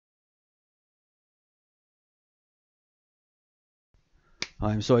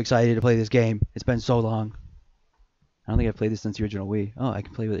I'm so excited to play this game. It's been so long. I don't think I've played this since the original Wii. Oh, I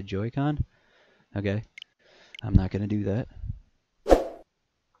can play with a Joy-Con? Okay. I'm not going to do that.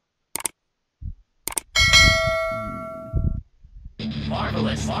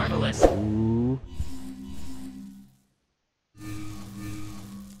 Marvelous, marvelous. Ooh.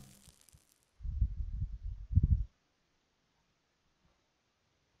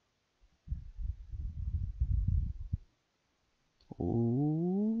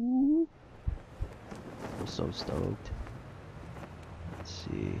 Ooh. I'm so stoked. Let's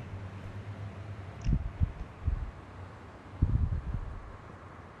see.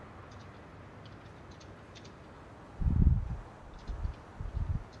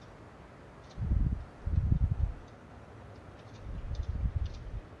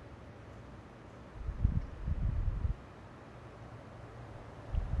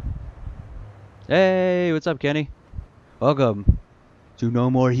 Hey, what's up, Kenny? Welcome to No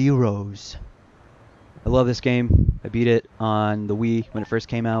More Heroes. I love this game. I beat it on the Wii when it first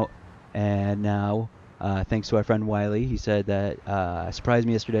came out, and now, thanks to our friend Wiley, he said that surprised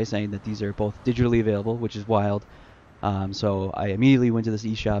me yesterday saying that these are both digitally available, which is wild. So I immediately went to this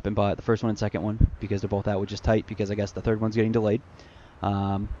eShop and bought the first one and second one because they're both out, which is tight because I guess the third one's getting delayed.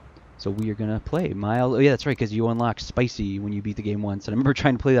 So we are gonna play Mild. Oh yeah, that's right, because you unlock Spicy when you beat the game once. And I remember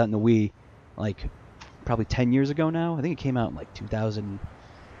trying to play that in the Wii, like probably 10 years ago now. I think it came out in like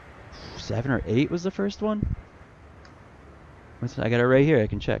 2007 or 8 was the first one. I got it right here. I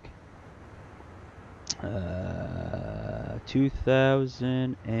can check.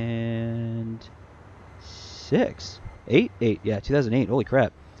 2006, 8, yeah, 2008. Holy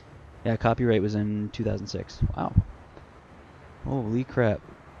crap! Yeah, copyright was in 2006. Wow. Holy crap.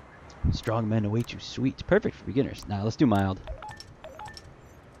 Strong men await you. Sweet. Perfect for beginners. Now let's do mild.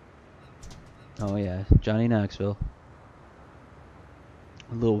 Oh yeah, Johnny Knoxville.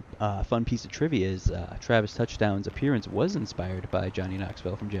 A little fun piece of trivia is Travis Touchdown's appearance was inspired by Johnny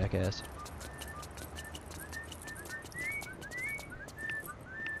Knoxville from Jackass.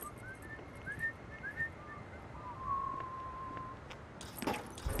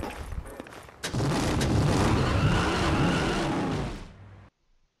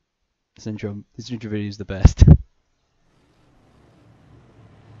 This intro video is the best.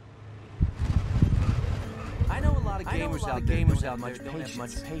 I know a lot of gamers out there don't have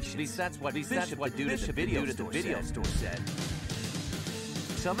much patience. At least that's what Bishop do to the video store said.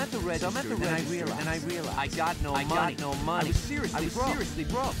 So I'm at the register and I realized I got no money. I was seriously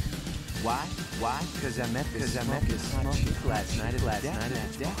broke. Why? Because I met this smoke last night at the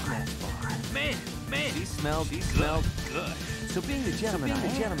death match bar. Man, he smelled good. So being the gentleman I am,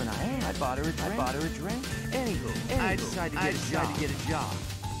 I bought her a drink. Anywho, I decided to get a job.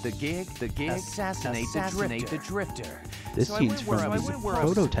 The gig, assassinate the drifter. This scene's from the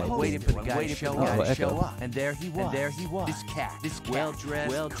prototype. Waited for the guy to show up, and there he was. This cat, well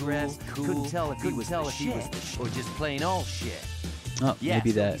dressed, cool. Couldn't tell if he was the shit or just plain old shit. Oh, yes,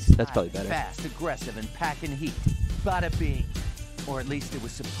 maybe that's probably better. Fast, aggressive, and packing heat. Bada bing. Or at least it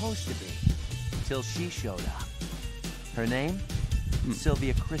was supposed to be. Till she showed up. Her name?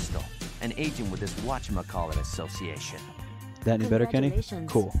 Sylvia Crystal, an agent with this whatchamacallit association. That any better, Kenny?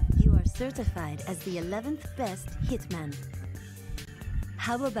 Cool. You are certified as the 11th best hitman.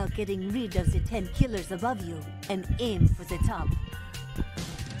 How about getting rid of the 10 killers above you and aim for the top?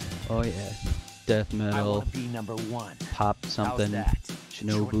 Oh yeah. Death metal. I want to be number 1. Pop something. How's that?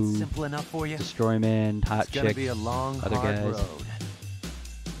 Shinobu. Simple enough for you? Destroy Man. Hot It's gonna chick. be a long, other hard guys. road.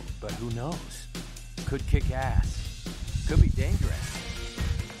 But who knows? Could kick ass. Could be dangerous.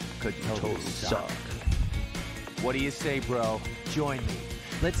 Could totally suck. What do you say, bro? Join me.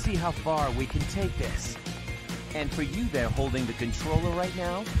 Let's see how far we can take this. And for you there holding the controller right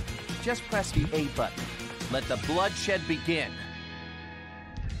now, just press the A button. Let the bloodshed begin.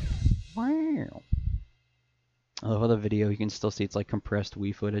 Wow. I love how the video, you can still see it's like compressed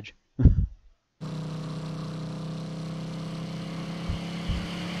Wii footage.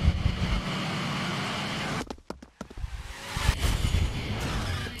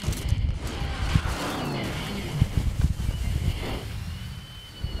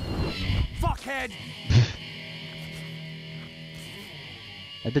 Fuckhead!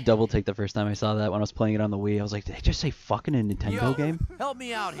 I had to double take the first time I saw that when I was playing it on the Wii. I was like, did I just say fucking a Nintendo game? Help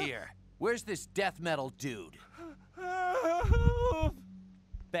me out here. Where's this death metal dude?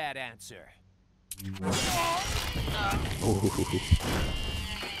 Bad answer. Oh.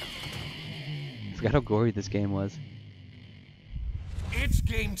 I forgot how gory this game was. It's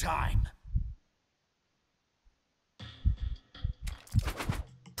game time.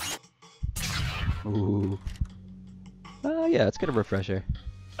 Ooh. Ah, yeah, let's get a refresher.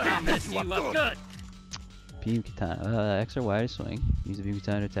 You look good. Beam katana. X or Y to swing. Use the beam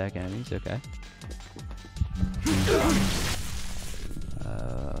katana to attack enemies. Okay.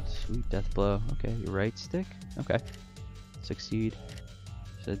 Sweet death blow. Okay, your right stick. Okay. Succeed.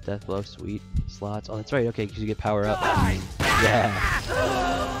 Said death blow. Sweet. Slots. Oh, that's right. Okay, because you get power up. Yeah.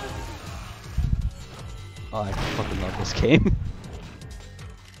 Oh, I fucking love this game.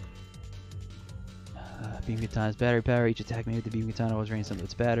 Beam katana's battery power. Each attack made with the beam katana will drain some of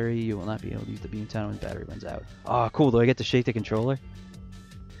its battery. You will not be able to use the beam katana when the battery runs out. Oh, cool. Do I get to shake the controller?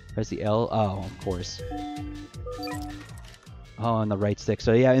 Press the L. Oh, of course. Oh, on the right stick.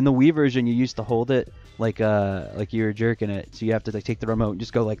 So yeah, in the Wii version, you used to hold it like you were jerking it. So you have to like take the remote and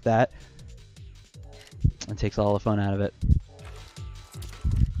just go like that. It takes all the fun out of it.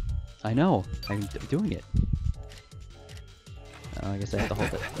 I know. I'm doing it. Oh, I guess I have to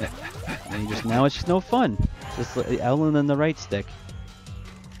hold it. Yeah. And now it's just no fun. Just the L and then the right stick.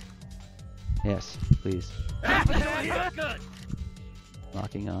 Yes, please.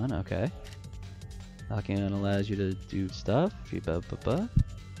 Locking on, okay. Locking on allows you to do stuff.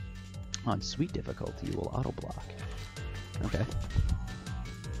 On sweet difficulty, you will auto block. Okay.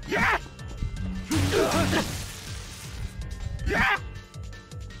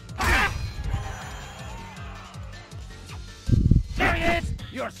 There he is!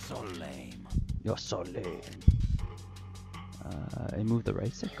 You're so lame. You're so lame. I move the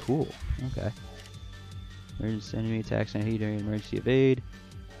right stick? Cool. Okay. Emergency enemy attacks and during emergency evade.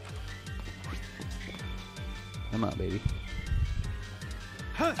 Come on, baby.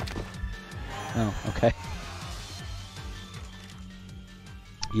 Oh, okay.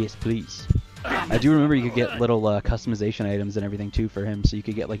 Yes, please. I do remember you could get little customization items and everything too for him, so you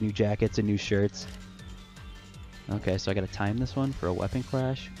could get like new jackets and new shirts. Okay, so I gotta time this one for a weapon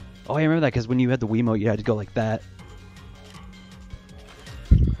clash. Oh, I remember that because when you had the Wiimote, you had to go like that.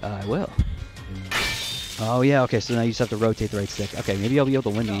 I will. Oh yeah, okay, so now you just have to rotate the right stick. Okay, maybe I'll be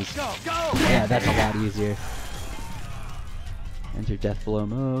able to win these. Yeah, that's a lot easier. Enter death blow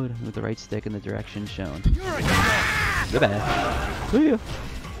mode with the right stick in the direction shown. Goodbye. See ya.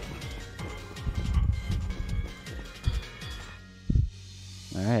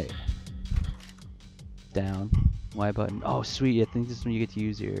 Alright. Down. Y button. Oh, sweet. I think this is when you get to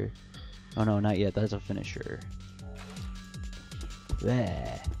use your... Oh, no, not yet. That's a finisher.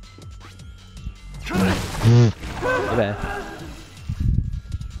 Bleh. Goodbye.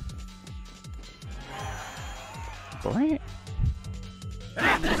 Boing.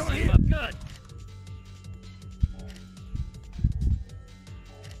 You look good.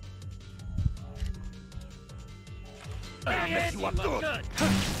 You look good.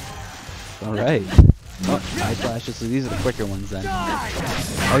 Alright. Oh, eye flashes. So these are the quicker ones then.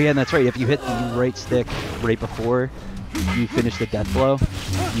 Oh yeah, and that's right. If you hit the right stick right before you finish the death blow,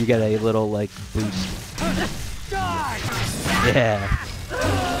 you get a little like boost. Yeah.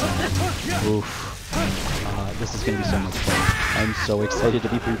 Oof. This is gonna be so much fun. I'm so excited to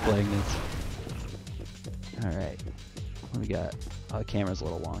be replaying this. Alright. What do we got? Oh, the camera's a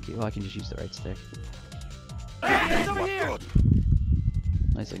little wonky. Well, I can just use the right stick.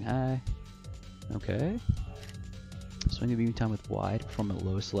 Nice thing high. Okay. Swing the beam time with Y to perform a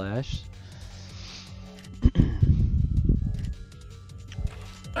low slash.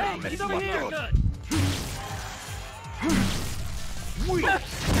 He's over here. Good.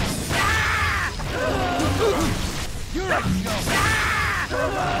 You're a joke.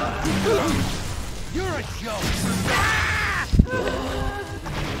 You're a joke.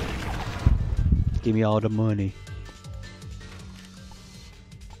 Give me all the money.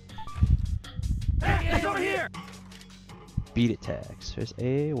 He's over here. Beat attacks. There's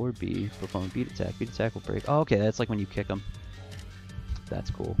A or B. Perform a beat attack. Beat attack will break. Oh, okay. That's like when you kick them. That's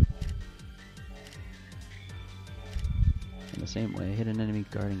cool. In the same way, hit an enemy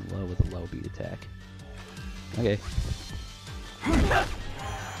guarding low with a low beat attack. Okay.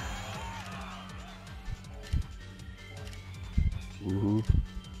 Ooh.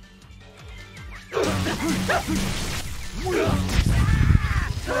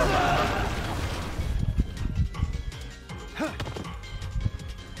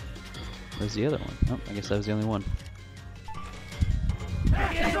 Where's the other one? Oh, I guess that was the only one.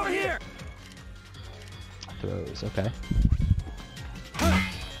 He's over here. Throws, okay.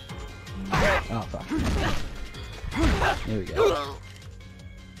 Oh, fuck. There we go.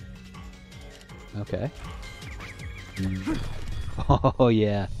 Okay. Oh,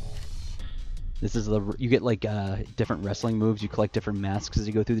 yeah. This is the... You get, like, different wrestling moves. You collect different masks as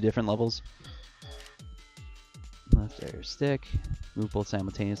you go through the different levels. Left air stick. Move both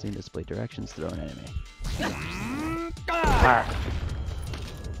simultaneously and display directions. Throw an enemy.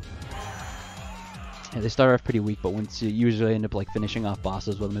 Yeah, they start off pretty weak, but once you usually end up like finishing off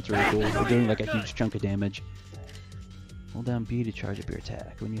bosses with them, it's really cool. They're doing like a huge chunk of damage. Hold down B to charge up your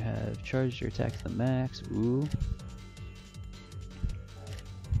attack. When you have charged your attack to the max, ooh.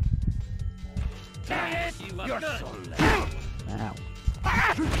 You're so late. Ow.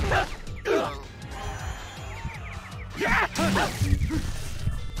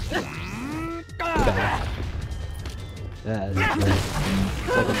 Bad. Yeah, it's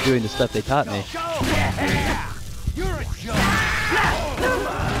like I'm doing the stuff they taught me. You're a joke.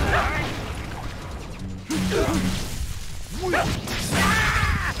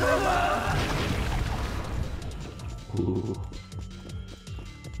 Ooh.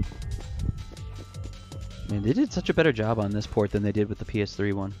 Man, they did such a better job on this port than they did with the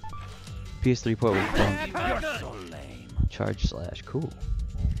PS3 one. PS3 port was bunk. You're so lame. Charge slash, cool.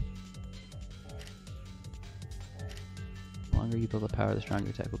 The longer you build up power, the stronger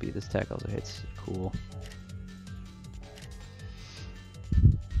your attack will be. This attack also hits, cool.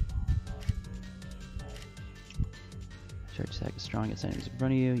 Charge attack is strong against enemies in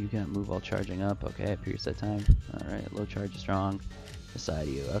front of you. You can't move while charging up. Okay, preset time. Alright, low charge is strong. Beside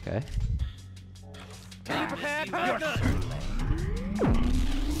you, okay. Are you prepared? You're so lame.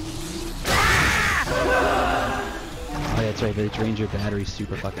 Oh yeah, that's right, they drained your battery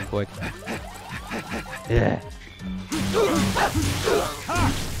super fucking quick. Yeah.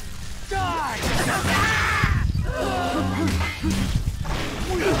 Die!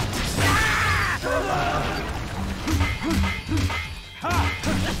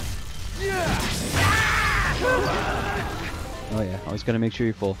 Oh yeah, always gotta make sure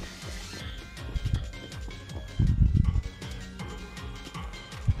you're full.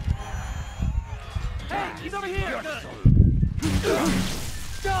 Hey, he's over here!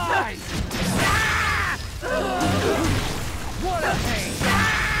 Die! What a pain!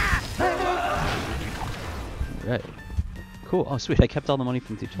 Alright. Cool. Oh sweet, I kept all the money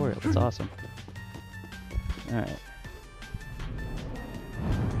from the tutorial. That's awesome. Alright.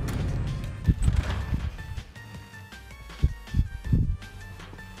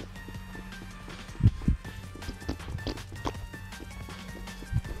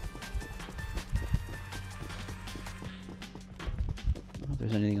 If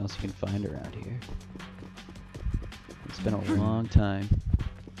there's anything else you can find around here. It's been a long time.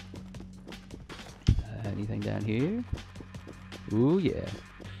 Anything down here? Ooh, yeah.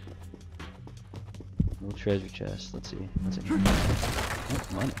 Little treasure chest. Let's see. What's in here? Oh,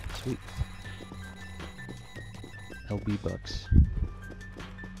 money. Sweet. LB bucks.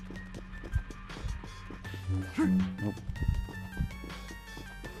 Nope.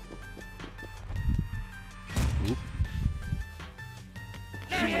 Oop.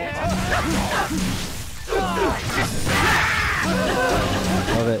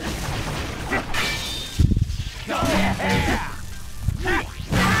 Love it.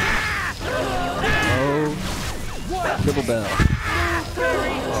 Oh, triple bell.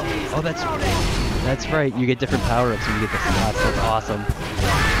 Oh, that's right. You get different power-ups when you get the slots. That's awesome.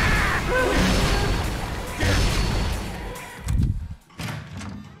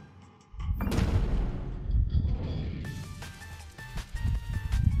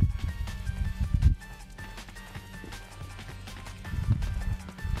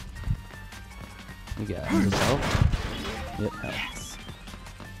 We got this help. Yep, help.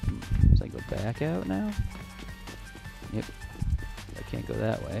 So I go back out now? Yep. I can't go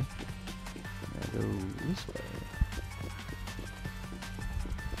that way. I gotta go this way.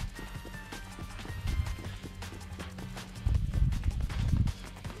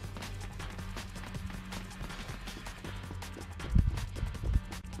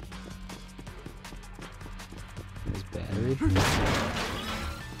 There's battery.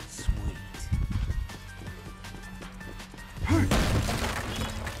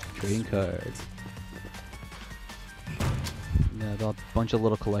 Trading cards. Yeah, a bunch of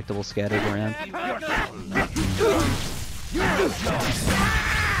little collectibles scattered around. Hey,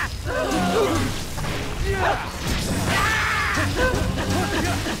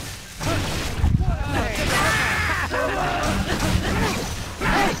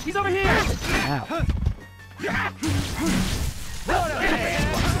 he's over here! Ow. What a pain!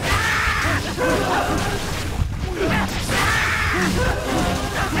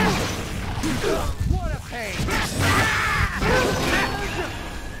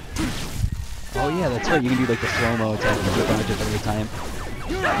 Oh yeah, that's right. You can do like the slow-mo attack and flip on it just every time.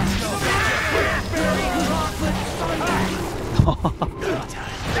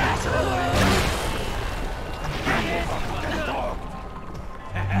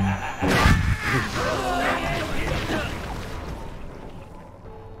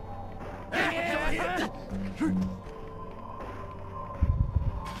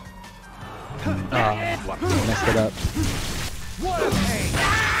 it up. What a pain!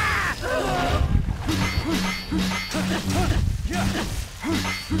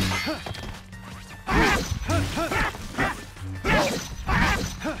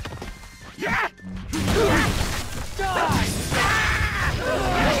 Die!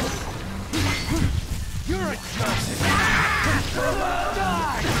 You're a joke!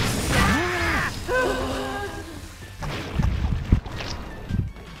 Die!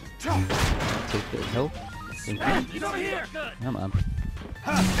 Take the help. Thank you. He's over here! Come on.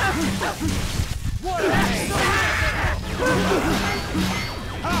 What a pain!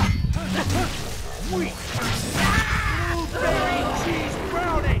 Weak! Blueberry cheese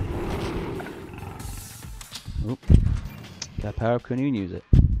brownie! Oop. Got power up, couldn't even use it.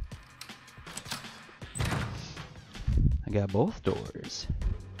 I got both doors.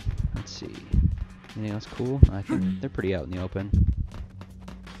 Let's see. Anything else cool? I think they're pretty out in the open.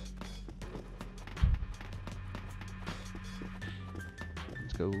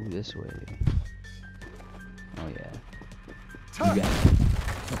 Let's go this way. Oh yeah. You got it.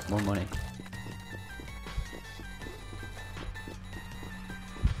 Oh, more money.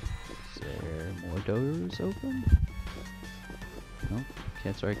 Is there more doors open? Nope. Okay,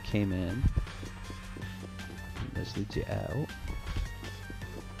 that's where I came in. This leads you out.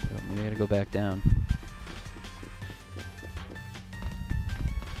 So maybe I gotta go back down.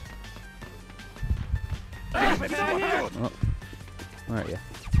 Oh, where are you?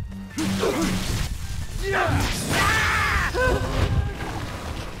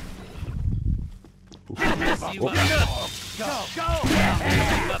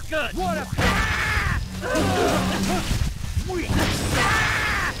 What a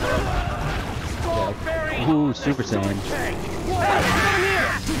Ooh, Super Saiyan.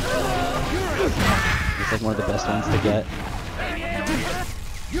 It's like one of the best ones to get.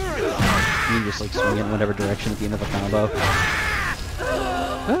 You can just like swing in whatever direction at the end of a combo.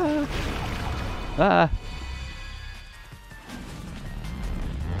 Ah! Ah!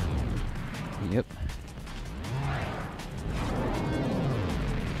 Yep.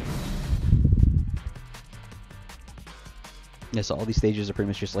 Yeah, so all these stages are pretty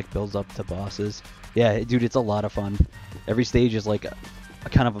much just like builds up to bosses. Yeah, dude, it's a lot of fun. Every stage is like a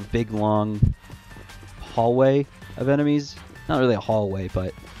kind of a big long hallway of enemies. Not really a hallway,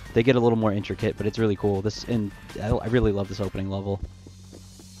 but they get a little more intricate, but it's really cool. I really love this opening level.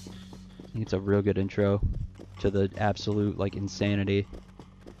 I think it's a real good intro to the absolute like insanity.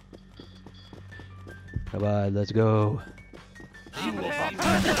 Come on, let's go.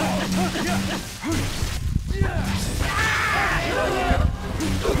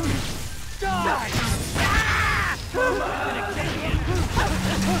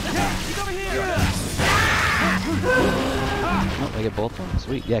 Oh, I get both of them?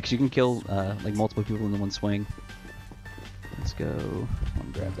 Sweet. Yeah, because you can kill like multiple people in the one swing. Let's go.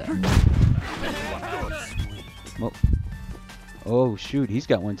 I'm gonna grab that. Oh. Oh, shoot. He's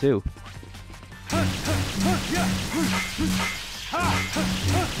got one too.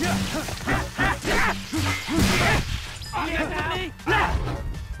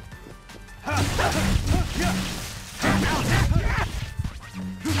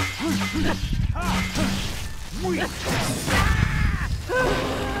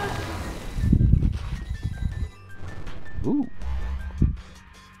 Ooh.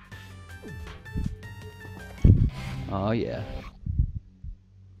 Oh yeah.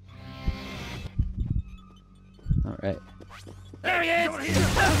 All right. There he is!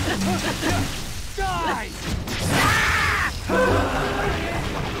 Die!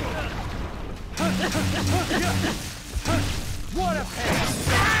 What a pain!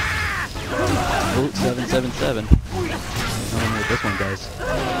 Oh, 777. I don't know what this one does.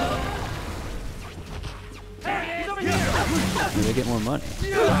 Maybe I get more money.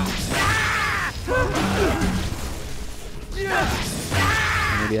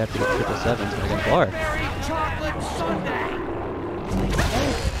 Maybe I have to get triple sevens, but I got a bar.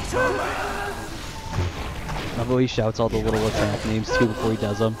 I love how he shouts all the little attack names too before he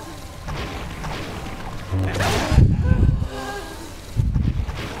does them.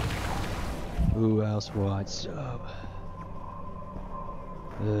 Who else wants some?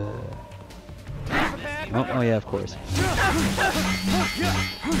 Oh yeah, of course.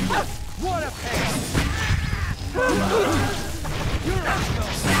 What a pain!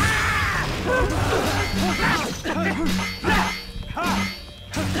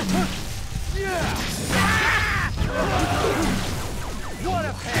 What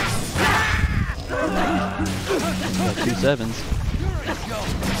a pain! Got 2 sevens.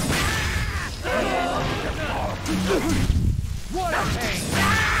 What a pain!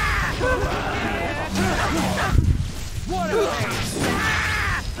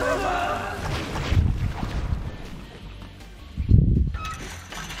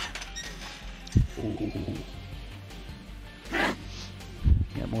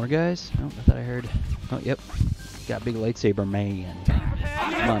 Got more guys? Oh, I thought I heard. Oh, yep. Got big lightsaber man.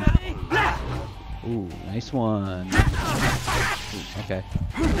 Come on. Ooh, nice one. Ooh, okay.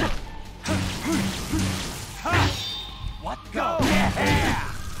 What? Go!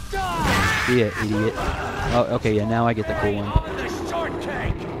 See ya, idiot. Oh, okay, yeah, now I get the cool one. The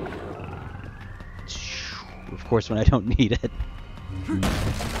shortcake! Of course, when I don't need it.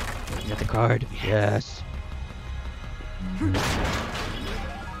 Get the card. Yes.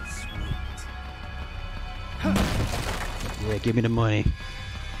 Yeah, give me the money.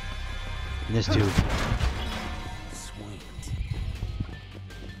 In this tube.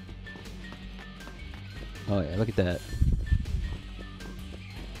 Oh yeah, look at that.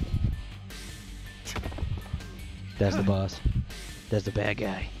 That's the boss. That's the bad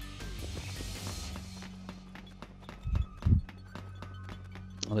guy.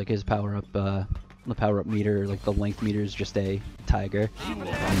 I like his power up, the power up meter, like the length meter is just a tiger.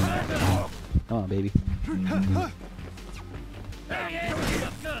 Come on, baby.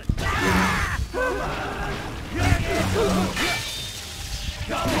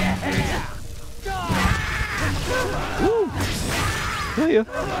 Woo! Kill you.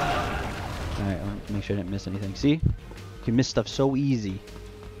 Alright, I'll make sure I didn't miss anything. See? You can miss stuff so easy.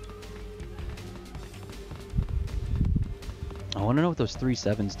 I want to know what those 3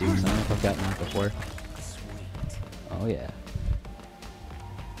 7s do, because I don't know if I've gotten that before. Oh yeah.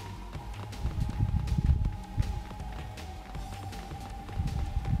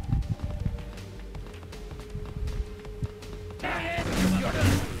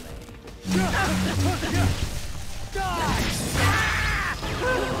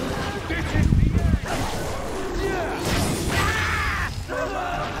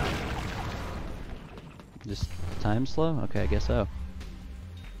 Just time slow? Okay, I guess so.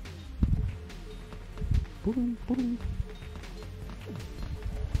 Boom, boom.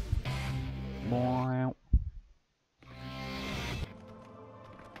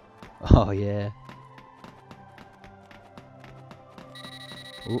 Oh yeah.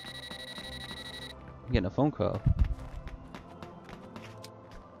 Ooh. I'm getting a phone call.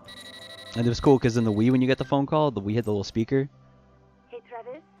 And it was cool because in the Wii, when you get the phone call, the Wii had the little speaker. Hey,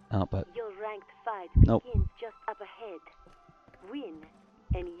 Travis. Oh, but Your ranked fight nope. begins just up ahead. Win,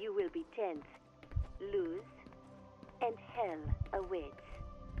 and you will be 10th. Lose, and hell awaits.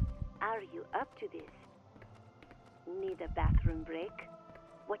 Are you up to this? Need a bathroom break?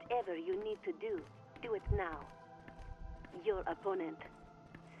 Whatever you need to do, do it now. Your opponent,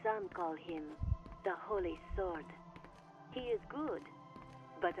 some call him the Holy Sword. He is good,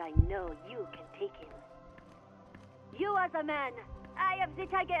 but I know you can take him. You are the man. I am the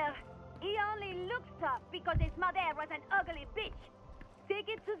tiger. He only looks tough because his mother was an ugly bitch. Take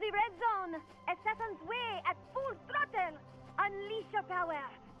it to the red zone. Assassin's Way at full throttle. Unleash your power.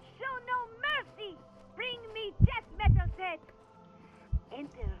 Show no mercy. Bring me death metal set.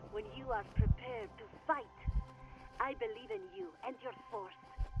 Enter when you are prepared to fight. I believe in you and your force.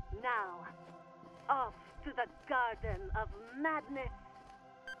 Now, off to the Garden of Madness.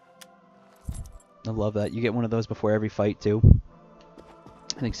 I love that. You get one of those before every fight, too.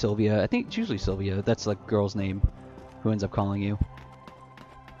 I think Sylvia, I think it's usually Sylvia, that's the girl's name who ends up calling you.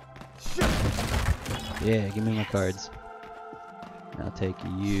 Yeah, give me my cards. And I'll take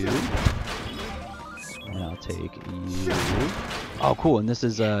you. And I'll take you. Oh, cool. And this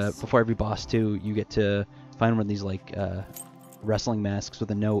is, before every boss, too, you get to find one of these, like, wrestling masks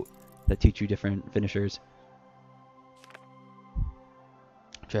with a note that teach you different finishers.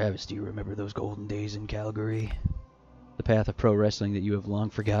 Travis, do you remember those golden days in Calgary? The path of pro wrestling that you have long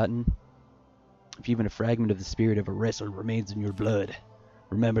forgotten? If even a fragment of the spirit of a wrestler remains in your blood,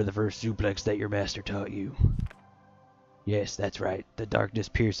 remember the first suplex that your master taught you. Yes, that's right. The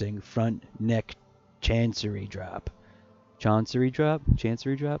darkness-piercing front neck chancery drop. Chancery drop?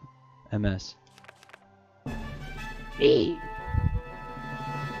 Chancery drop? MS. Hey.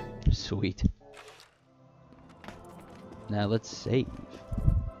 Sweet. Now let's save.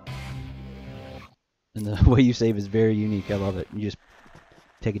 And the way you save is very unique. I love it. You just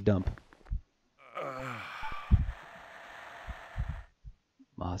take a dump.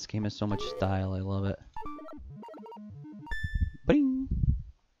 Oh, this game has so much style. I love it. Bing!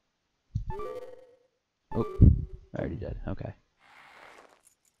 Oh, I already did. Okay.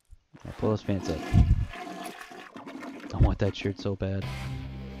 Now pull those pants up. I want that shirt so bad.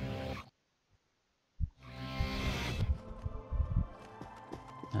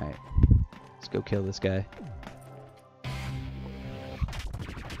 Alright. Let's go kill this guy.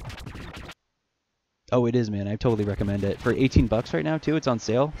 Oh, it is, man. I totally recommend it. For 18 bucks right now, too. It's on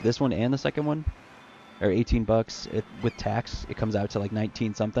sale. This one and the second one are 18 bucks. With tax, it comes out to like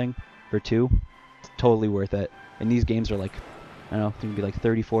 19 something for two. It's totally worth it. And these games are like, I don't know, it can be like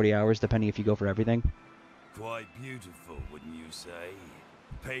 30, 40 hours depending if you go for everything. Quite beautiful, wouldn't you say?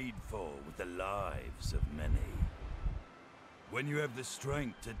 Paid for with the lives of many. When you have the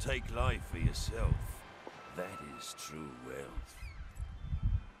strength to take life for yourself, that is true wealth.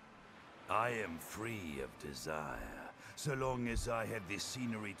 I am free of desire. So long as I have this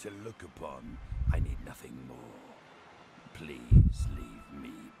scenery to look upon, I need nothing more. Please leave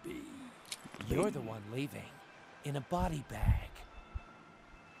me be. You're the one leaving. In a body bag.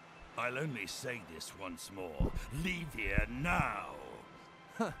 I'll only say this once more. Leave here now!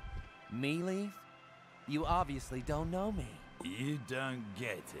 Huh. Me leave? You obviously don't know me. You don't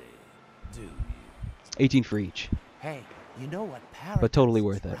get it, do you? 18 for each. Hey, you know what paradise But totally is,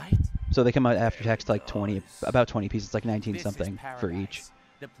 worth it. right? So they come out after tax to like 20, about 20 pieces, like 19 This is something for paradise, each.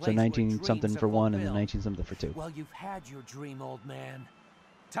 the So place where 19 something dreams for are one and then fulfilled. 19 something for two. Well, you've had your dream, old man.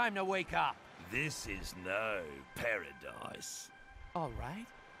 Time to wake up. This is no paradise. All right,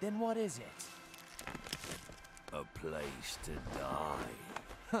 then what is it? A place to die.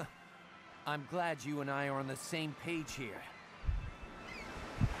 Huh. I'm glad you and I are on the same page here.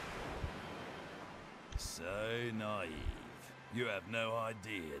 So naive. You have no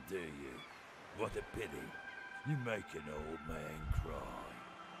idea, do you? What a pity. You make an old man cry.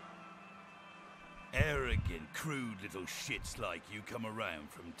 Arrogant, crude little shits like you come around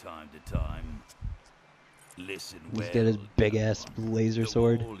from time to time. Listen well. He's got his big ass laser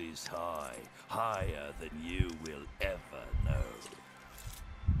sword. The wall is high, higher than you will ever know.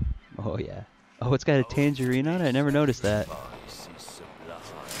 Oh yeah. Oh, it's got a tangerine on it? I never noticed that. Sacrifice is sublime.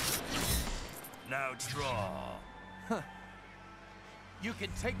 Now draw. Huh. You can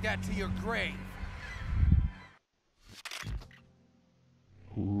take that to your grave.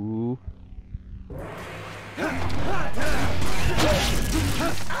 Ooh.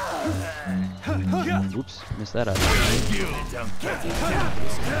 Oops, missed that out. You don't get it.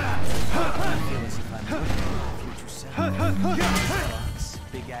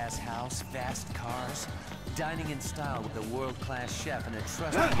 Big ass house, fast cars, dining in style with a world-class chef and a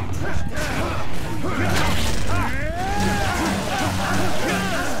trusted nutritionist.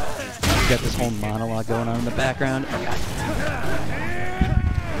 Got this whole monologue going on in the background. And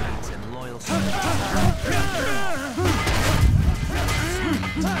loyal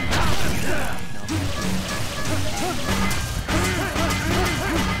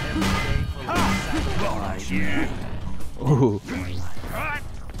Ooh.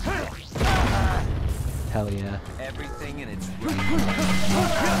 Hell yeah. everything in its right.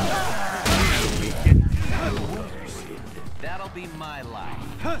 That'll be my life.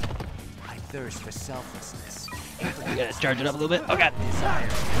 I thirst for selflessness. We gotta charge it up a little bit. Oh god. Desire.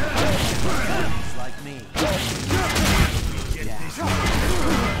 Like me. I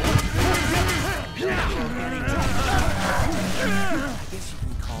guess you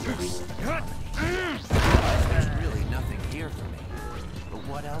can call this comedy. There's really nothing here for me. But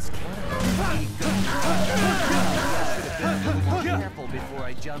what else can I do? I should have been a little more careful before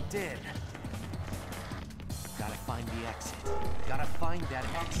I jumped in. Gotta find the exit. Gotta find that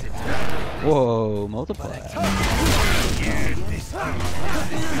exit. Whoa, multiply.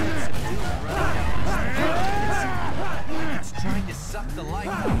 It's trying to suck the life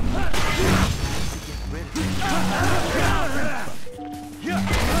out of me. To get rid of it.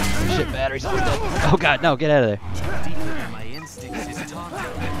 Shit, battery's almost dead. Oh god, no, get out of there. Deeper than my instincts is taunting.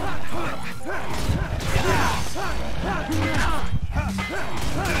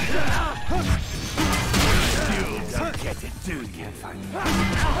 You don't get it, do you?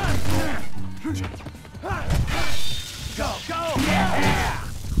 Go! Go! Yeah!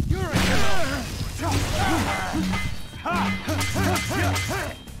 You're a hero!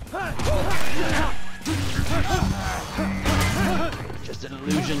 Just an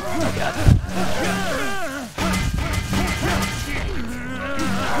illusion. Oh god.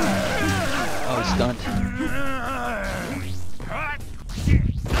 Oh, he's stunned.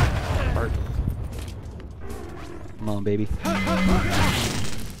 Bird. Come on, baby.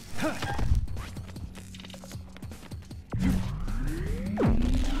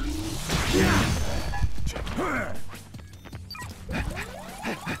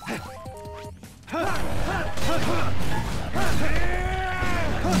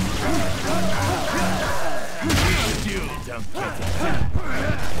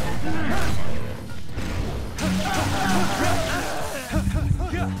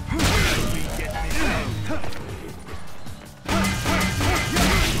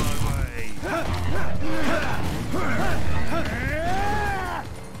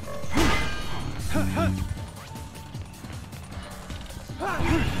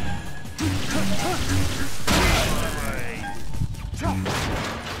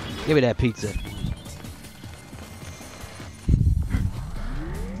 Give me that pizza.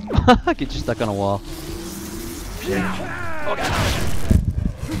 Get you stuck on a wall. Shit. Oh god.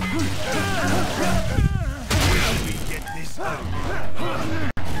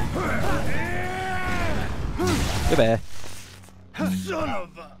 Goodbye. Son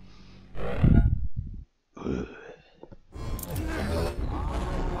of a...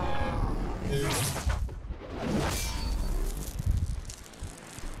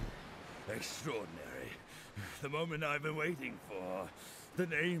 Extraordinary. The moment I've been waiting for. The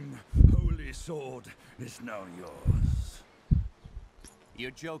name Holy Sword is now yours.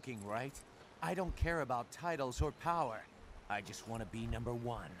 You're joking, right? I don't care about titles or power. I just want to be number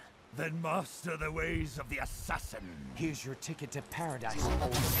one. Then master the ways of the assassin. Here's your ticket to paradise,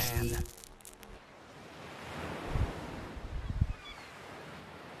 old man.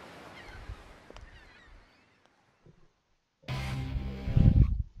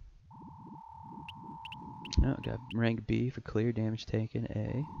 Oh, got rank B for clear, damage taken,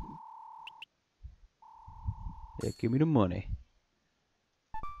 A. Yeah, give me the money.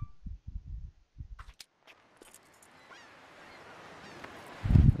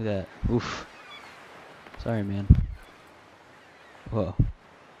 Look at that. Oof. Sorry, man. Whoa.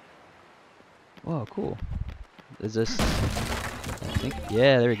 Whoa, cool. Is this... I think...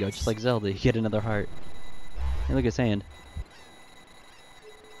 Yeah, there we go. Just like Zelda, you get another heart. Hey, look at his hand.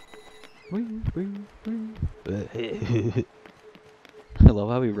 I love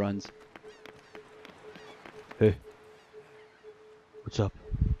how he runs. Hey. What's up?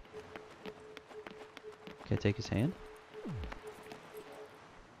 Can I take his hand?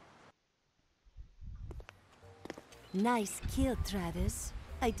 Nice kill, Travis.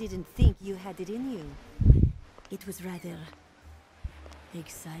 I didn't think you had it in you. It was rather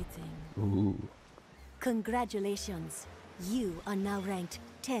exciting. Ooh. Congratulations. You are now ranked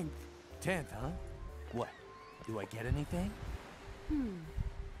 10th. 10th, huh? What? Do I get anything?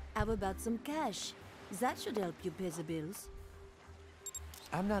 How about some cash? That should help you pay the bills.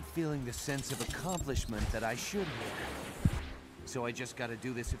 I'm not feeling the sense of accomplishment that I should here. So I just gotta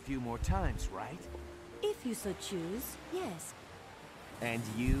do this a few more times, right? If you so choose, yes. And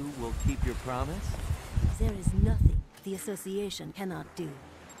you will keep your promise? There is nothing the association cannot do.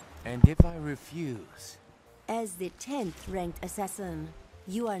 And if I refuse? As the 10th ranked assassin,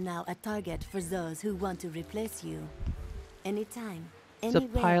 you are now a target for those who want to replace you. Anytime, It's a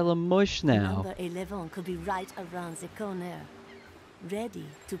anywhere. pile of mush now. Number 11 could be right around the corner, ready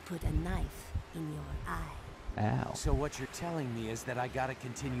to put a knife in your eye. Ow. So what you're telling me is that I gotta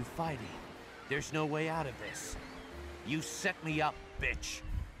continue fighting. There's no way out of this. You set me up, bitch.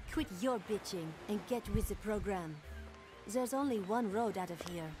 Quit your bitching and get with the program. There's only one road out of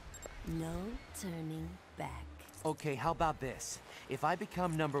here. No turning back. Okay, how about this? If I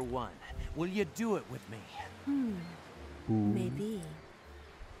become number one, will you do it with me? Maybe.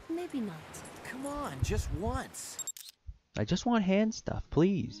 Maybe not. Come on, just once. I just want hand stuff,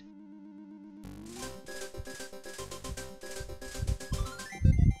 please.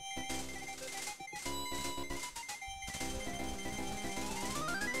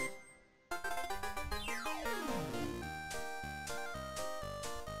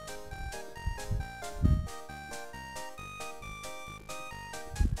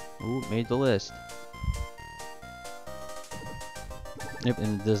 Ooh, made the list. Yep,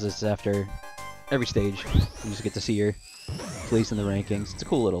 and this is after every stage. You just get to see your place in the rankings. It's a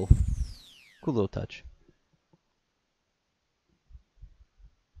cool little touch.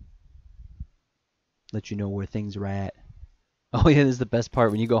 Let you know where things are at. Oh yeah, this is the best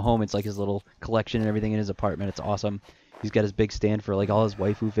part. When you go home, it's like his little collection and everything in his apartment. It's awesome. He's got his big stand for like all his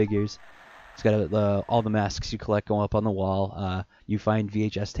waifu figures. He's got all the masks you collect go up on the wall. You find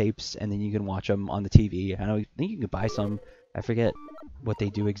VHS tapes, and then you can watch them on the TV. I think you can buy some. I forget what they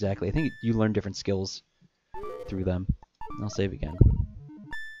do exactly. I think you learn different skills through them. I'll save again.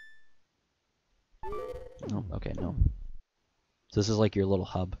 No, okay, no. So this is like your little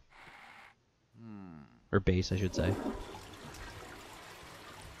hub. Or base, I should say.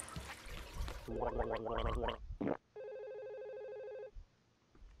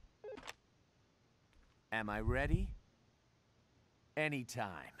 Am I ready?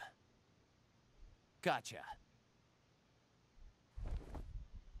 Anytime. Gotcha.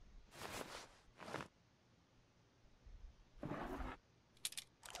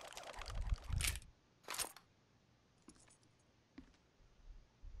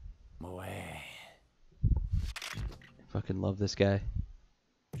 Moe. Fucking love this guy.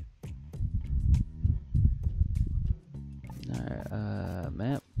 Alright,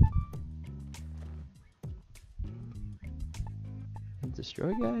 map. It's a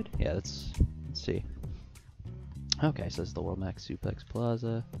Destroy guide? Yeah, let's see. Okay, so it's the World Max Suplex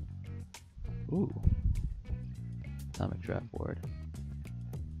Plaza. Ooh. Atomic Drop Board.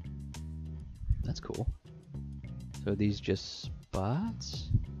 That's cool. So are these just spots?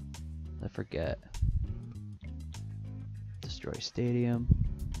 I forget. Destroy Stadium.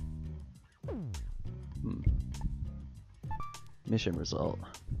 Mission result.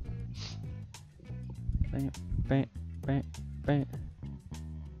 Bam, bam, bam, bam.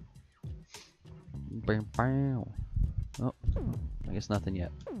 Bam, bam. Oh, I guess nothing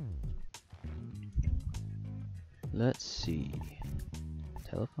yet. Let's see.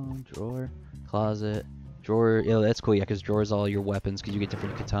 Telephone, drawer, closet, drawer. Yeah, that's cool. Yeah, because drawers all your weapons because you get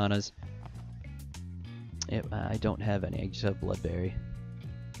different katanas. Yep, I don't have any. I just have Bloodberry.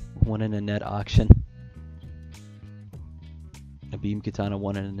 One in a net auction. A beam katana,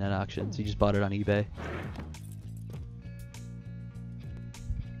 one in a net auction. So you just bought it on eBay.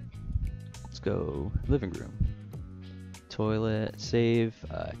 Let's go living room. Toilet, save,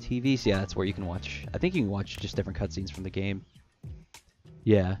 TV. So yeah, that's where you can watch. I think you can watch just different cutscenes from the game.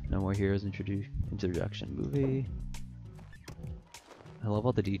 Yeah, No More Heroes introduction movie. I love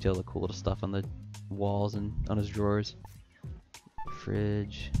all the detail, the cool little stuff on the walls and on his drawers.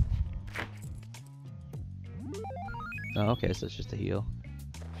 Fridge. Oh, okay, so it's just a heal.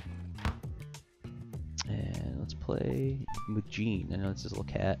 And let's play with Gene. I know it's his little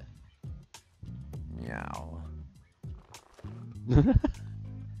cat. Meow.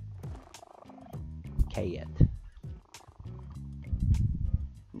 Cat.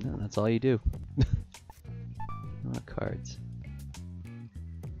 No, that's all you do. Not cards.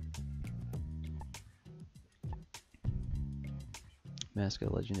 Mask of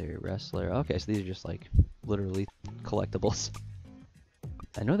a Legendary Wrestler. Okay, so these are just like literally collectibles.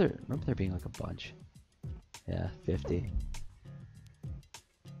 I know remember there being like a bunch. Yeah, 50.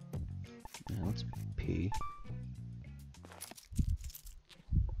 Yeah, let's pee.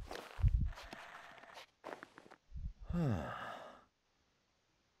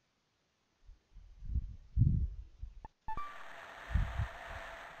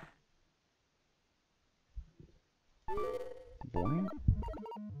 Boing.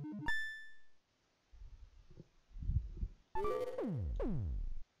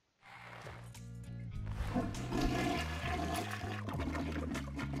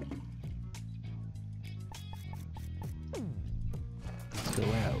 Let's go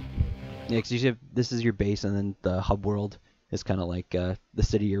out. Yeah, because usually this is your base, and then the hub world is kind of like the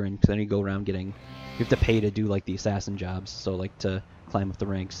city you're in. Because then you go around getting, you have to pay to do like the assassin jobs, so like to climb up the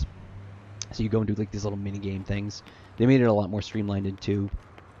ranks. So you go and do like these little mini game things. They made it a lot more streamlined in 2,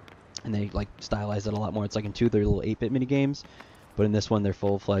 and they like stylized it a lot more. It's like in 2 they're little 8-bit mini games, but in this one they're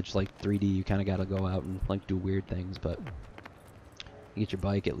full-fledged like 3D. You kind of gotta go out and like do weird things, but you get your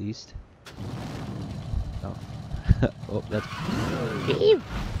bike at least. Oh, oh, that's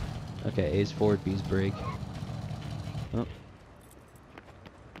okay. A's forward, B's brake. Oh,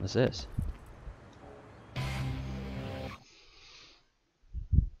 what's this?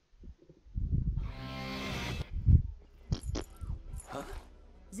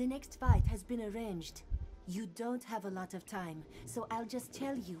 The next fight has been arranged. You don't have a lot of time, so I'll just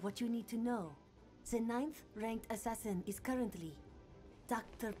tell you what you need to know. The 9th ranked assassin is currently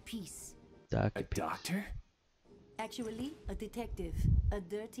Dr. Peace. A doctor? Actually, a detective. A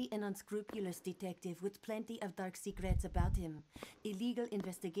dirty and unscrupulous detective with plenty of dark secrets about him. Illegal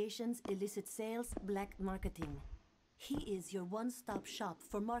investigations, illicit sales, black marketing. He is your one-stop shop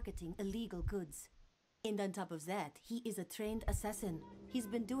for marketing illegal goods. And on top of that, he is a trained assassin. He's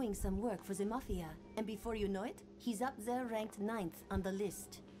been doing some work for the Mafia, and before you know it, he's up there ranked 9th on the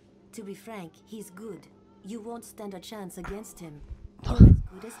list. To be frank, he's good. You won't stand a chance against him. You're as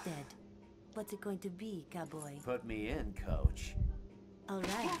good as dead. What's it going to be, cowboy? Put me in, coach.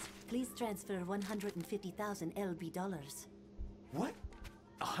 Alright, please transfer 150,000 LB dollars. What?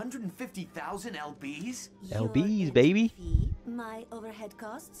 150,000 LBs? LBs, baby. Fee, my overhead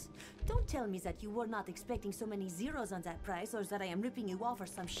costs? Don't tell me that you were not expecting so many zeros on that price, or that I am ripping you off or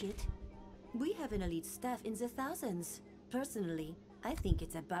some shit. We have an elite staff in the thousands. Personally, I think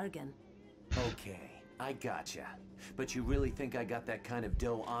it's a bargain. Okay, I gotcha. But you really think I got that kind of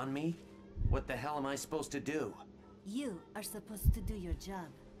dough on me? What the hell am I supposed to do? You are supposed to do your job.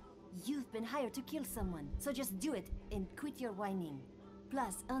 You've been hired to kill someone, so just do it and quit your whining.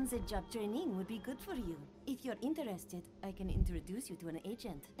 Plus, on-the-job training would be good for you. If you're interested, I can introduce you to an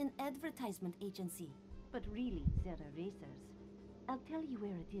agent, an advertisement agency. But really, they're erasers. I'll tell you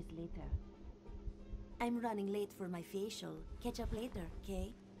where it is later. I'm running late for my facial. Catch up later,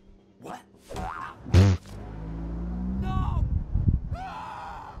 okay? What? No!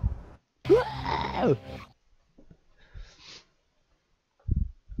 Wow.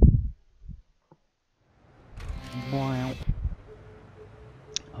 Wow.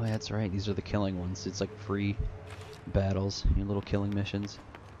 Oh, that's right. These are the killing ones. It's like free battles, your little killing missions.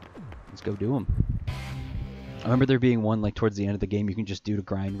 Let's go do them. I remember there being one like towards the end of the game you can just do to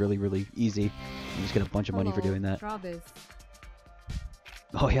grind really, really easy. You just get a bunch of money for doing that. Travis.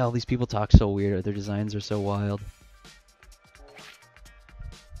 Oh yeah, all these people talk so weird. Their designs are so wild.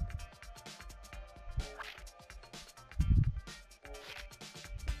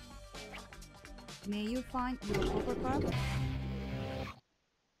 May you find your overcard?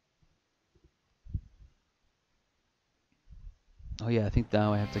 Oh yeah, I think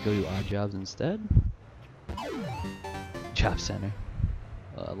now I have to go do odd jobs instead. Job center.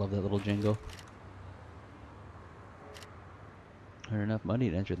 I love that little jingle. Earn enough money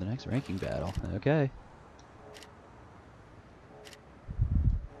to enter the next ranking battle. Okay.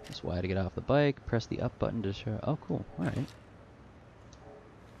 That's Y to get off the bike. Press the up button to show. Oh, cool. All right.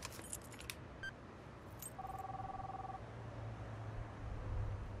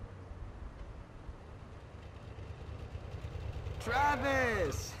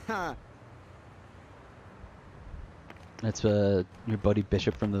 Travis! Huh. That's your buddy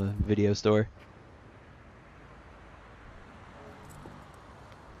Bishop from the video store.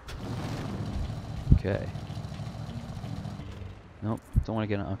 Okay. Nope, don't want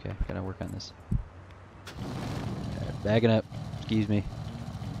to get on. Okay, gotta work on this. Right, bagging up. Excuse me.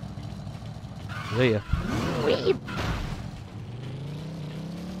 See ya. Weep.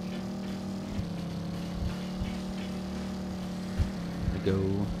 Go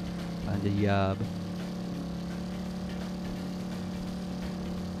find a job.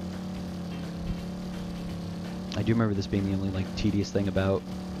 I do remember this being the only like tedious thing about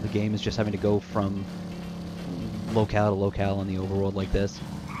the game is just having to go from locale to locale in the overworld like this.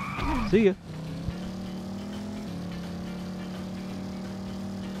 See ya.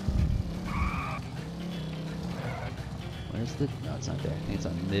 Where's the? No, it's not there. I think it's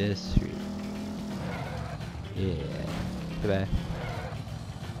on this street. Yeah. Goodbye.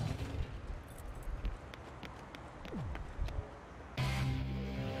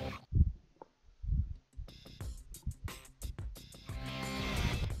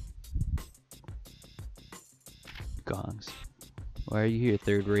 Gongs. Why are you here,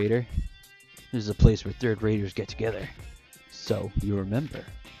 third rater? This is a place where third raters get together. So, you remember?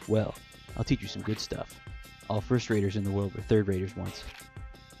 Well, I'll teach you some good stuff. All first raters in the world were third raters once.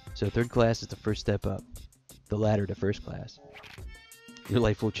 So third class is the first step up. The ladder to first class. Your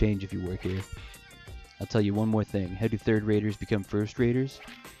life will change if you work here. I'll tell you one more thing. How do third raters become first raters?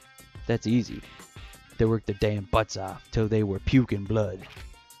 That's easy. They work their damn butts off till they were puking blood.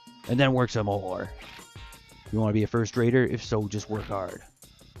 And then work some more. You want to be a first rater? If so, just work hard.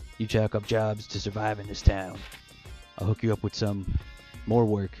 You chalk up jobs to survive in this town. I'll hook you up with some more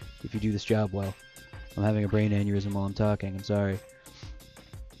work if you do this job well. I'm having a brain aneurysm while I'm talking. I'm sorry.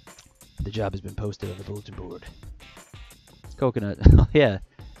 The job has been posted on the bulletin board. It's coconut. Oh, yeah.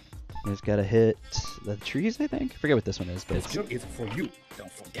 You just gotta hit the trees, I think? I forget what this one is, but This job is for you,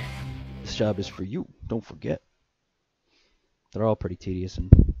 don't forget. this job is for you. Don't forget. They're all pretty tedious,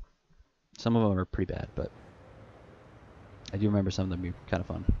 and some of them are pretty bad, but I do remember some of them being kind of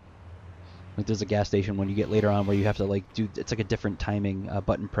fun. Like there's a gas station one you get later on where you have to like do, it's like a different timing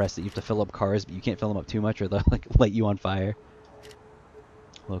button press that you have to fill up cars, but you can't fill them up too much or they'll like light you on fire.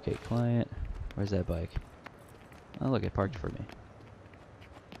 Locate client. Where's that bike? Oh look, it parked for me.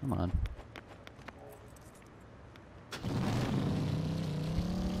 Come on.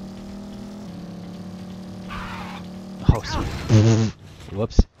 Oh, sweet.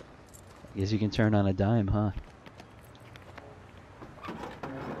 Whoops. I guess you can turn on a dime, huh?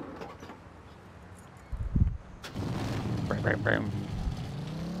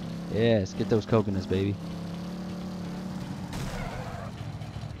 Yes, get those coconuts, baby.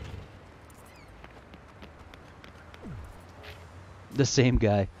 The same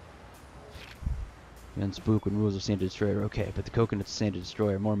guy. You unspook when rules of Sand Destroyer. Okay, but the coconuts of Sand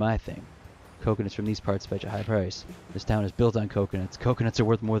Destroyer are more my thing. Coconuts from these parts fetch a high price. This town is built on coconuts. Coconuts are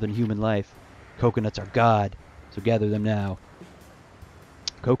worth more than human life. Coconuts are God. So gather them now.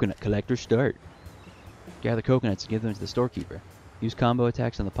 Coconut collector start. Gather coconuts and give them to the storekeeper. Use combo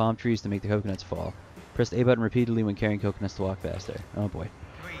attacks on the palm trees to make the coconuts fall. Press the A button repeatedly when carrying coconuts to walk faster. Oh boy.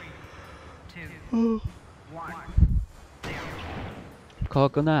 3, 2, 1.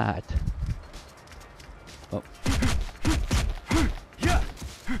 Coconut. Oh.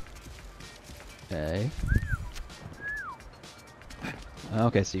 Okay.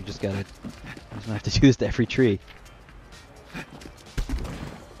 Okay, so you just gotta. You don't have to do this to every tree.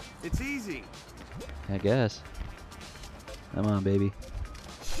 It's easy. I guess. Come on, baby.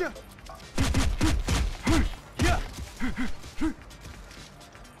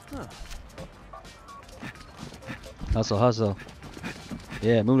 Hustle, hustle.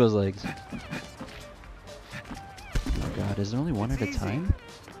 Yeah, move those legs. Oh god, is there only one at a time?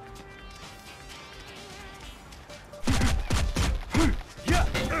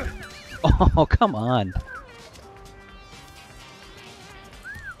 Oh, come on.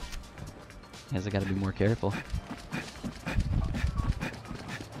 Guess I gotta be more careful.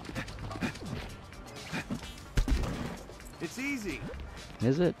 It's easy.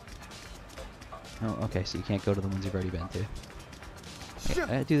 Is it? Oh, okay, so you can't go to the ones you've already been to. I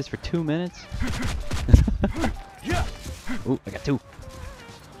gotta do this for 2 minutes? Ooh, I got 2.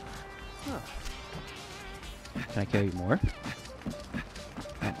 Can I carry more?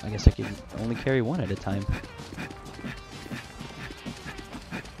 Oh, I guess I can only carry 1 at a time.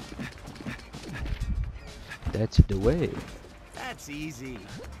 That's the way. That's easy.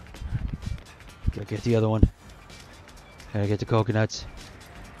 Gotta get the other one. Gotta get the coconuts.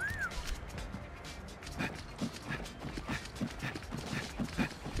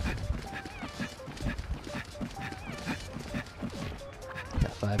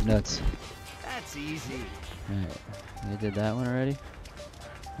 Got 5 nuts. That's easy. Alright. You did that one already?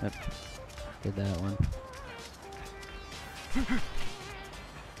 Yep. Did that one.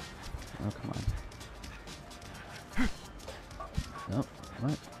 Oh, come on. No,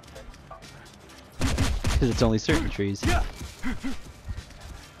 what? Because it's only certain trees. I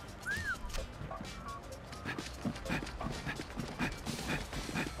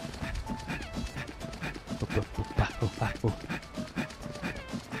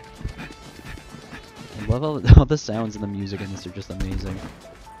love all the sounds and the music in this are just amazing.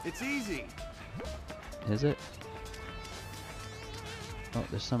 It's easy. Is it? Oh,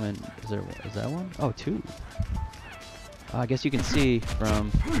 there's some in. Is that one? Oh, 2. I guess you can see from.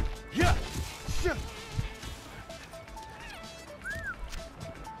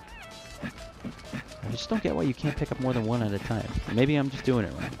 I just don't get why you can't pick up more than 1 at a time. Maybe I'm just doing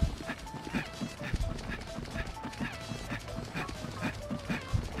it wrong.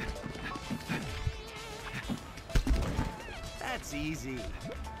 That's easy.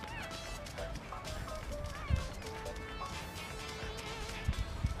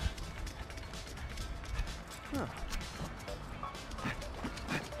 Huh.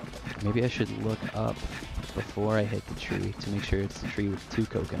 Maybe I should look up before I hit the tree to make sure it's the tree with 2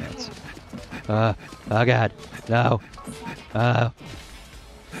 coconuts. Oh god, no.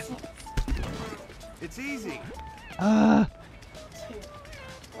 It's easy.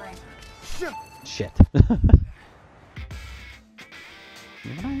 Shit.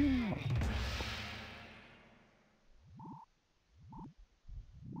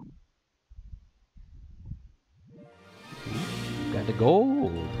 Got the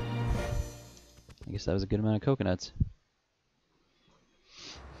gold. I guess that was a good amount of coconuts.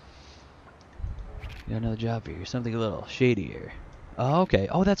 Got another job for you. Something a little shadier. Oh, okay.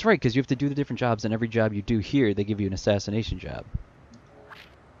 Oh, that's right, because you have to do the different jobs, and every job you do here, they give you an assassination job.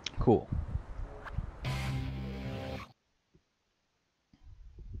 Cool.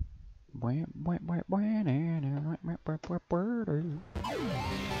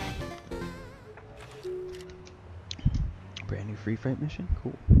 Brand new free fight mission?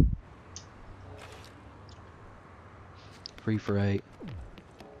 Cool. Free fight.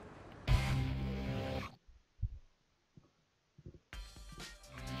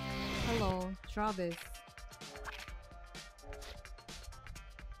 Hello, Travis.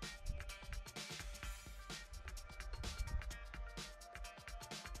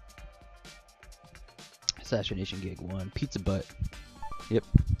 Assassination gig 1. Pizza butt. Yep.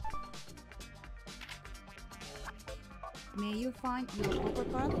 May you find your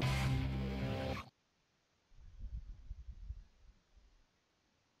overcard?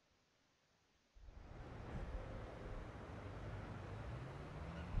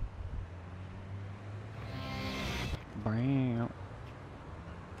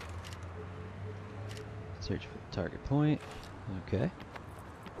 Search for the target point. Okay.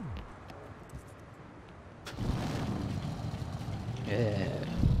 Yeah.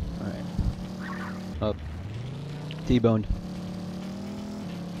 Alright. Up. T-boned.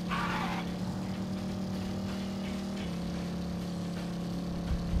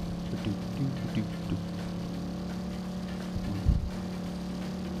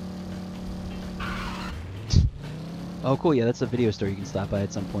 Oh, cool. Yeah, that's a video store you can stop by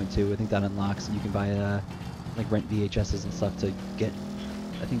at some point too. I think that unlocks, and you can buy like rent VHSs and stuff to get,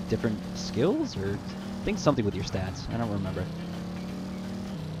 I think, different skills, or I think something with your stats. I don't remember.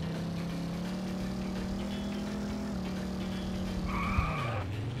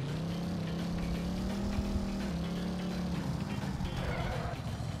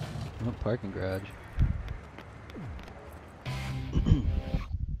 Oh, parking garage.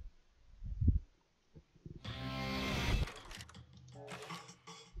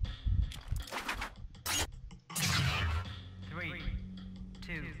 3,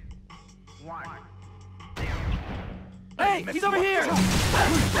 2, 1. Hey, he's over here!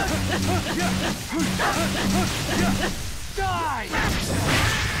 Die!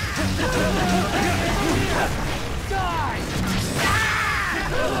 Die!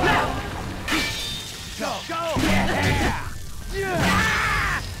 Go! Go! Yeah!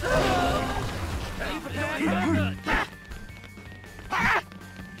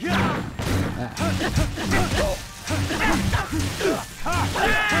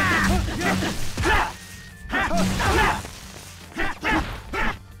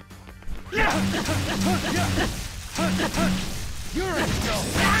 You're in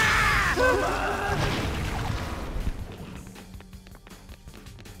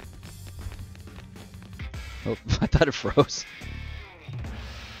Oh, I thought it froze.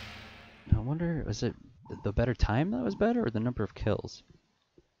 I wonder, was it the better time that was better, or the number of kills?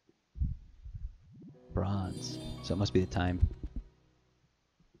 Bronze. So it must be the time.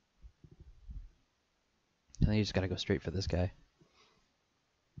 I think you just gotta go straight for this guy.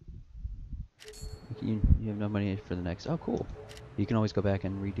 You have no money for the next. Oh, cool. You can always go back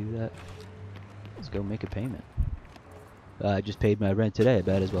and redo that. Let's go make a payment. I just paid my rent today. I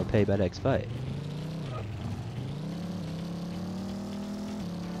might as well pay my next fight.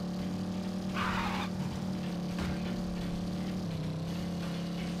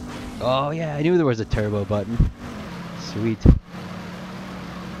 Oh yeah, I knew there was a turbo button. Sweet.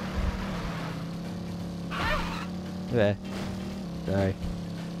 Okay. Sorry.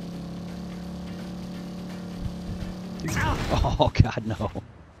 Oh god, no.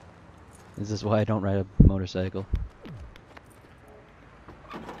 Is this why I don't ride a motorcycle?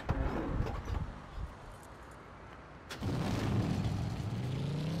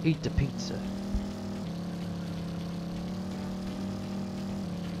 Eat the pizza.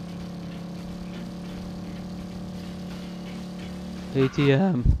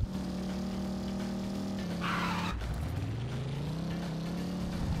 ATM.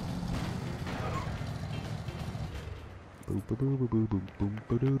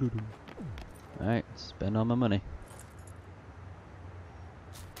 Alright, spend all my money.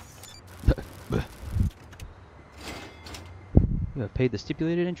 You have paid the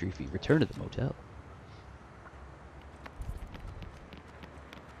stipulated entry fee. Return to the motel.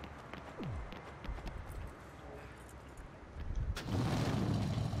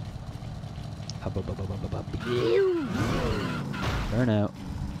 Burnout.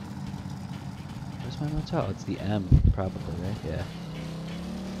 Where's my motel? It's the M, probably, right? Yeah.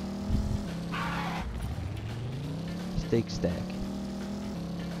 Steak stack.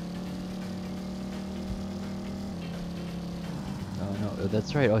 Oh no,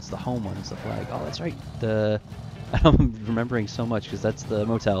 that's right. Oh, it's the home one. It's the flag. Oh, that's right. I'm remembering so much because that's the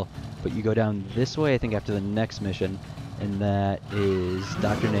motel. But you go down this way, I think, after the next mission, and that is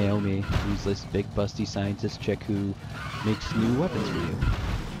Dr. Naomi, who's this big busty scientist chick who makes new weapons for you.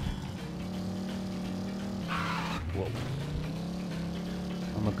 Whoa.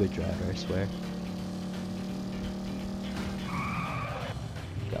 I'm a good driver, I swear.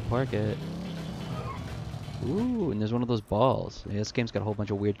 Gotta park it. Ooh, and there's one of those balls. Yeah, this game's got a whole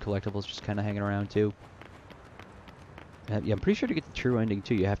bunch of weird collectibles just kind of hanging around too. Yeah, I'm pretty sure to get the true ending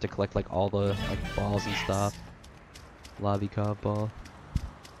too, you have to collect like all the like balls and stuff. Lobby-cob ball.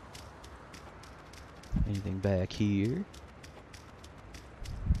 Anything back here?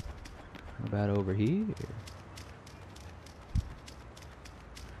 What about over here?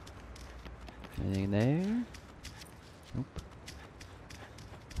 Anything there? Nope.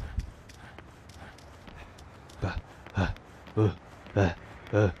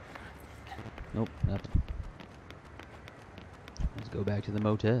 Nope, nothing. Let's go back to the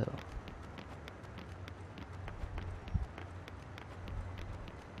motel.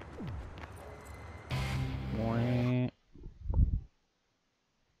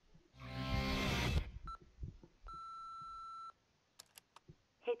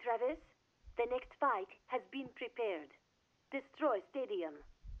 Hey Travis, the next fight has been prepared. Destroy Stadium.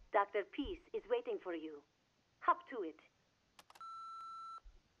 Dr. Peace is waiting for you. Hop to it.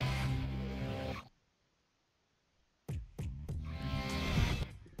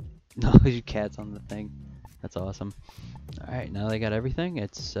 No, your cat's on the thing. That's awesome. Alright, now they got everything.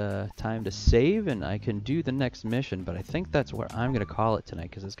 It's time to save, and I can do the next mission, but I think that's where I'm going to call it tonight,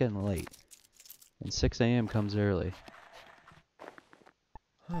 because it's getting late. And 6 a.m. comes early.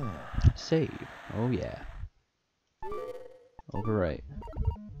 Save. Oh, yeah. Overwrite.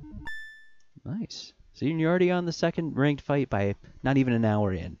 Nice. So you're already on the second ranked fight by not even an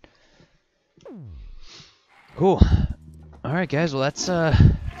hour in. Cool. Alright guys, well that's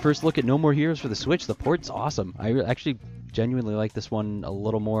first look at No More Heroes for the Switch. The port's awesome. I actually genuinely like this one a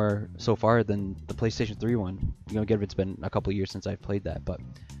little more so far than the PlayStation 3 one. You know, again, it's been a couple years since I've played that, but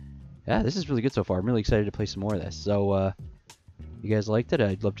yeah, this is really good so far. I'm really excited to play some more of this. So, you guys liked it?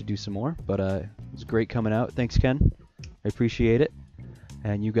 I'd love to do some more, but it was great coming out. Thanks, Ken. I appreciate it.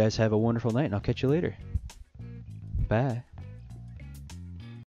 And you guys have a wonderful night, and I'll catch you later. Bye.